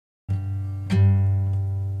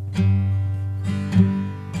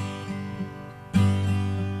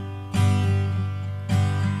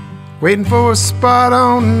waiting for a spot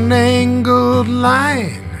on an angled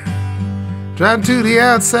line. Driving to the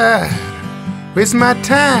outside, wasting my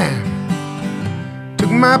time. Took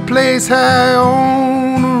my place high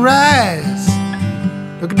on the rise.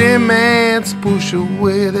 Look at them ants push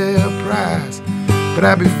away their prize. But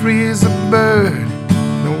I'd be free as a bird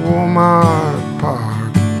in a Walmart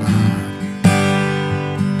parking lot.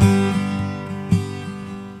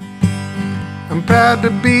 I'm proud to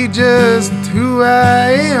be just who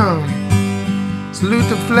I am. Salute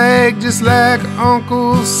the flag just like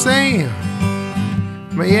Uncle Sam.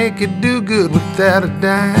 My Yankee do good without a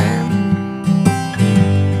dime.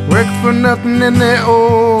 Work for nothing in their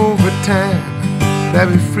overtime. But I'd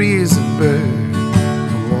be free as a bird in a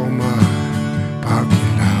Walmart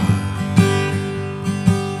parking lot.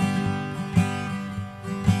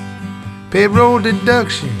 Payroll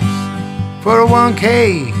deductions for a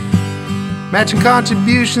 1K. Matching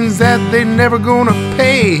contributions that they never gonna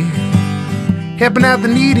pay. Helping out the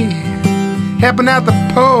needy, helping out the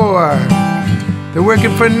poor. They're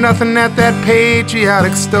working for nothing at that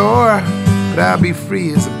patriotic store. But I'll be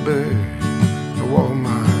free as a bird in a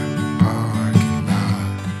Walmart parking lot.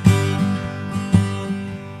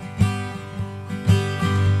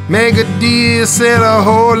 Mega deal sell a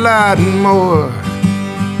whole lot more.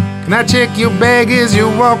 Can I check your bag as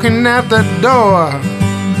you're walking out the door?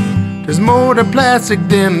 There's more to plastic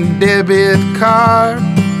than a debit card.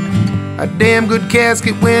 A damn good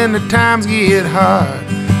casket when the times get hard.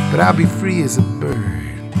 But I'll be free as a bird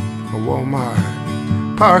in a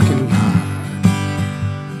Walmart parking lot.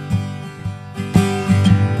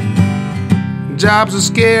 Jobs are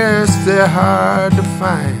scarce, they're hard to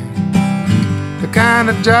find. The kind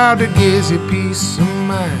of job that gives you peace of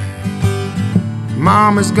mind.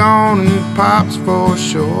 Mom is gone and Pop's for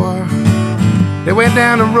sure. They went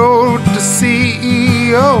down the road to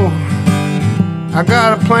CEO. I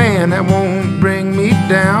got a plan that won't bring me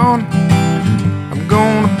down. I'm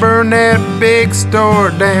gonna burn that big store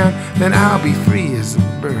down. Then I'll be free as a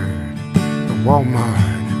bird in a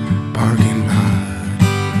Walmart parking lot.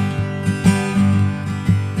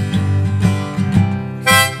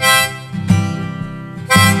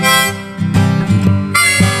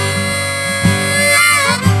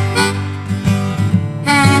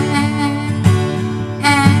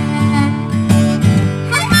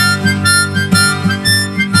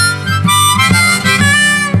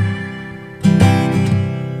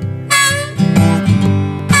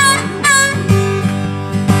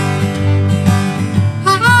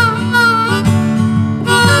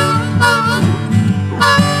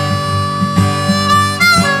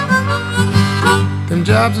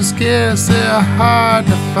 Jobs are scarce, they're hard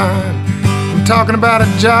to find. I'm talking about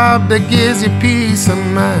a job that gives you peace of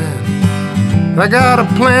mind. I got a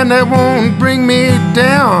plan that won't bring me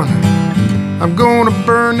down. I'm gonna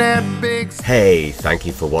burn that big... Hey, thank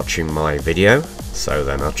you for watching my video. So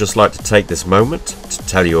then, I'd just like to take this moment to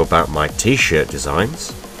tell you about my t-shirt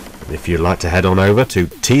designs. If you'd like to head on over to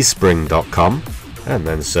teespring.com and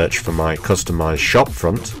then search for my customized shop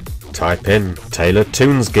front, type in Taylor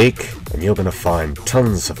Tunes Geek and you're going to find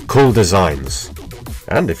tons of cool designs.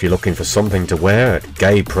 And if you're looking for something to wear at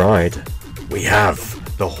Gay Pride, we have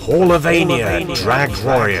the Hallovania Drag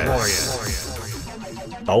Warriors,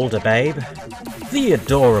 Boulder Babe, the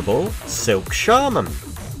adorable Silk Shaman,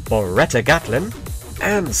 Boretta Gatlin,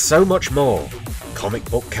 and so much more. Comic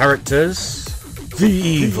book characters, the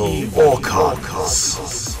Evil Orcons,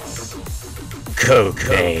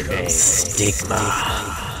 Cocaine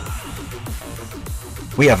Stigma.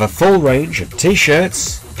 We have a full range of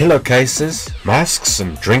t-shirts, pillowcases, masks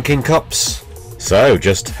and drinking cups. So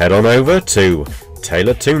just head on over to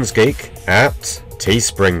Taylor Tunes Geek at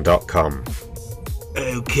teespring.com.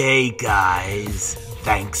 Okay guys,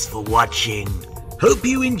 thanks for watching. Hope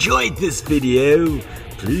you enjoyed this video.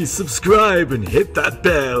 Please subscribe and hit that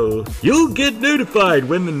bell. You'll get notified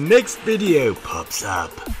when the next video pops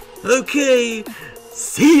up. Okay,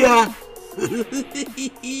 see ya!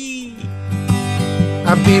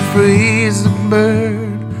 I'd be free as a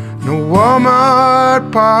bird in a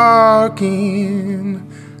Walmart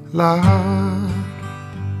parking lot.